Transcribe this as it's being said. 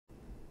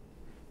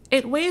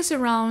It weighs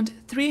around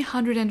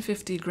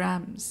 350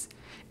 grams.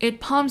 It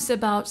pumps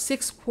about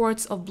 6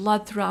 quarts of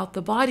blood throughout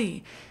the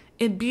body.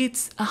 It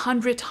beats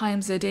 100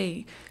 times a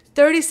day,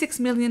 36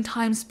 million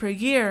times per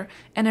year,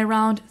 and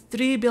around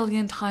 3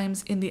 billion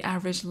times in the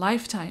average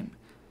lifetime.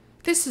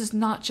 This is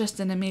not just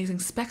an amazing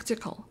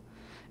spectacle.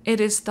 It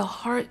is the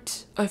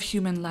heart of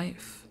human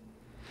life.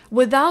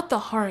 Without the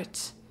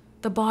heart,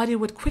 the body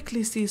would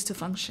quickly cease to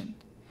function.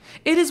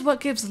 It is what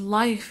gives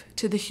life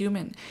to the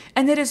human,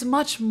 and it is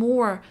much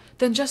more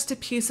than just a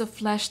piece of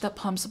flesh that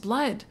pumps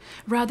blood.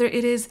 Rather,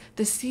 it is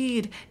the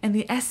seed and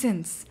the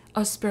essence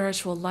of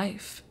spiritual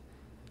life.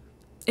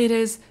 It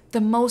is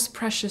the most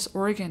precious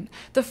organ,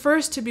 the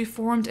first to be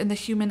formed in the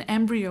human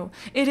embryo.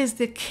 It is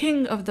the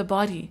king of the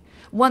body,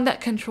 one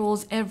that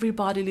controls every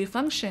bodily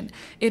function.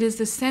 It is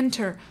the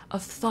center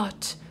of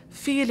thought,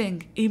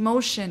 feeling,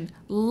 emotion,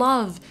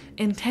 love,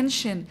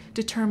 intention,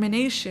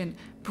 determination,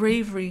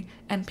 bravery,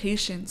 and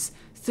patience.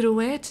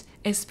 Through it,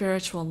 a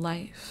spiritual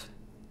life.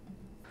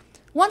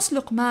 Once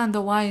Luqman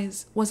the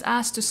wise was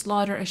asked to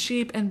slaughter a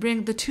sheep and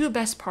bring the 2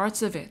 best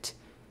parts of it.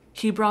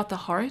 He brought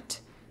the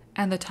heart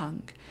and the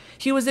tongue.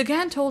 He was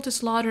again told to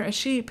slaughter a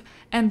sheep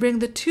and bring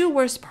the 2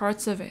 worst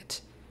parts of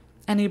it.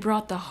 And he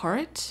brought the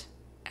heart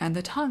and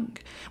the tongue.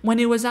 When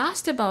he was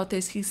asked about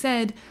this, he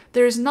said,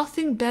 "There is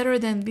nothing better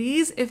than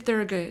these if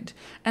they're good,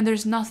 and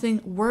there's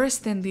nothing worse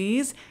than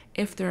these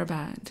if they're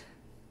bad."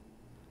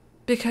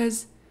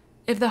 Because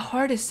if the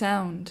heart is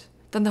sound,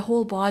 then the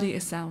whole body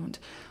is sound.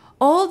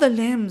 All the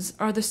limbs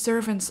are the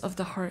servants of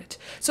the heart.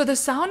 So the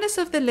soundness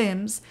of the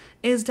limbs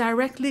is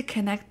directly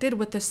connected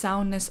with the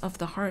soundness of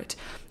the heart.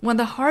 When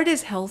the heart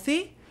is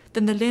healthy,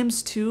 then the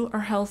limbs too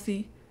are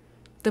healthy.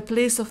 The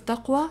place of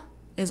taqwa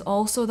is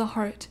also the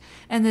heart,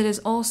 and it is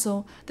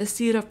also the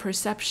seat of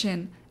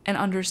perception and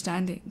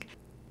understanding.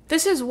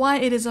 This is why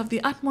it is of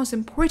the utmost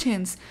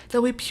importance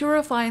that we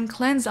purify and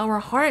cleanse our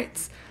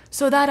hearts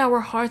so that our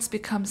hearts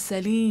become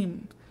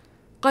Saleem.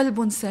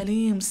 Qalbun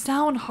Saleem,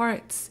 sound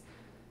hearts.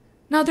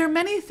 Now there are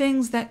many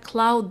things that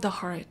cloud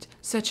the heart,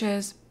 such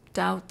as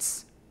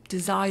doubts,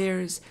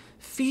 desires,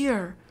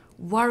 fear,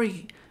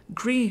 worry,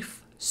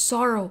 grief,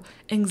 sorrow,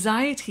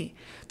 anxiety.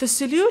 The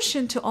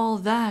solution to all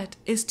that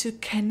is to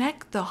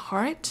connect the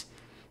heart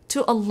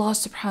to Allah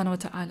subhanahu wa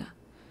ta'ala.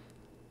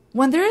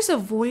 When there is a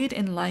void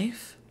in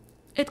life,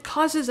 it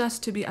causes us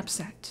to be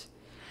upset.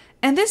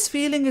 And this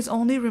feeling is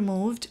only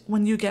removed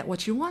when you get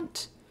what you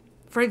want.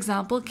 For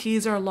example,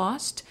 keys are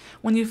lost.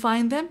 When you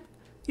find them,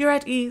 you're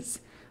at ease.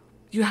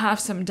 You have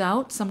some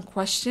doubt, some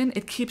question,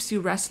 it keeps you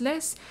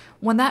restless.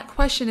 When that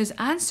question is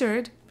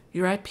answered,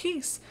 you're at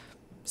peace.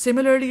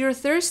 Similarly, you're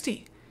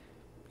thirsty.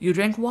 You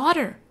drink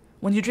water.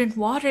 When you drink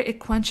water, it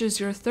quenches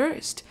your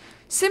thirst.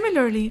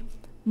 Similarly,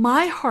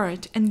 my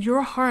heart and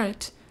your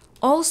heart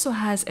also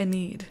has a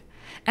need,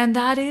 and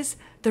that is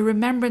the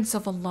remembrance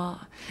of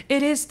Allah.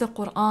 It is the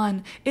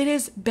Quran. It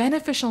is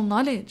beneficial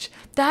knowledge.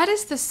 That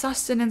is the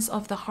sustenance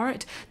of the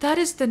heart. That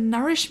is the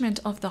nourishment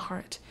of the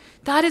heart.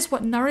 That is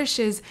what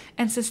nourishes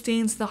and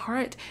sustains the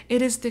heart.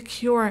 It is the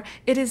cure.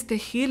 It is the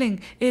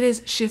healing. It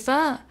is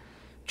shifa.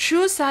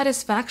 True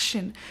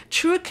satisfaction,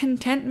 true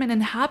contentment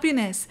and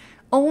happiness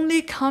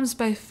only comes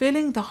by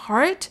filling the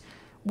heart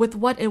with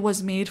what it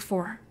was made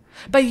for,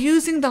 by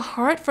using the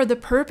heart for the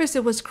purpose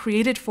it was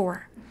created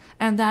for.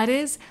 And that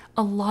is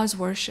Allah's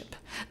worship.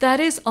 That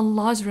is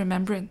Allah's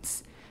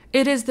remembrance.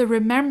 It is the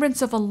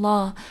remembrance of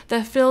Allah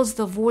that fills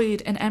the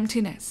void and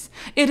emptiness.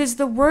 It is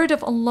the word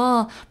of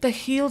Allah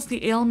that heals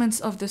the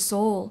ailments of the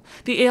soul,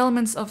 the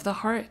ailments of the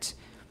heart.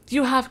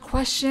 You have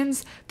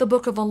questions, the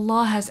book of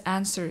Allah has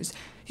answers.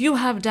 You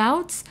have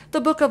doubts,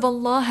 the book of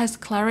Allah has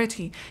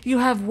clarity. You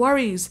have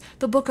worries,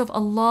 the book of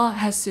Allah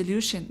has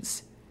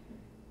solutions.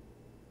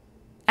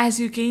 As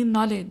you gain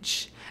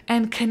knowledge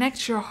and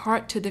connect your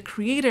heart to the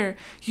Creator,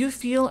 you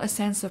feel a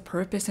sense of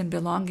purpose and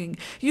belonging.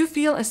 You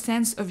feel a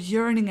sense of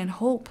yearning and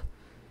hope.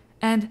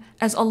 And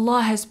as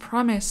Allah has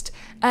promised,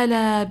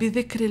 أَلَا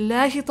بِذِكْرِ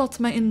اللَّهِ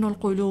تَطْمَئِنُّ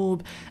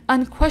الْقُلُوبِ,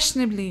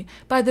 unquestionably,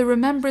 by the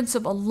remembrance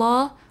of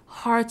Allah,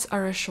 hearts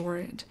are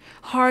assured,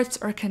 hearts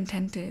are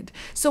contented.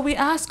 So we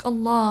ask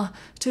Allah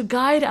to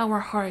guide our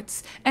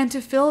hearts and to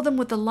fill them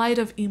with the light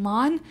of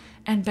Iman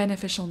and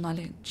beneficial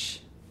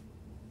knowledge.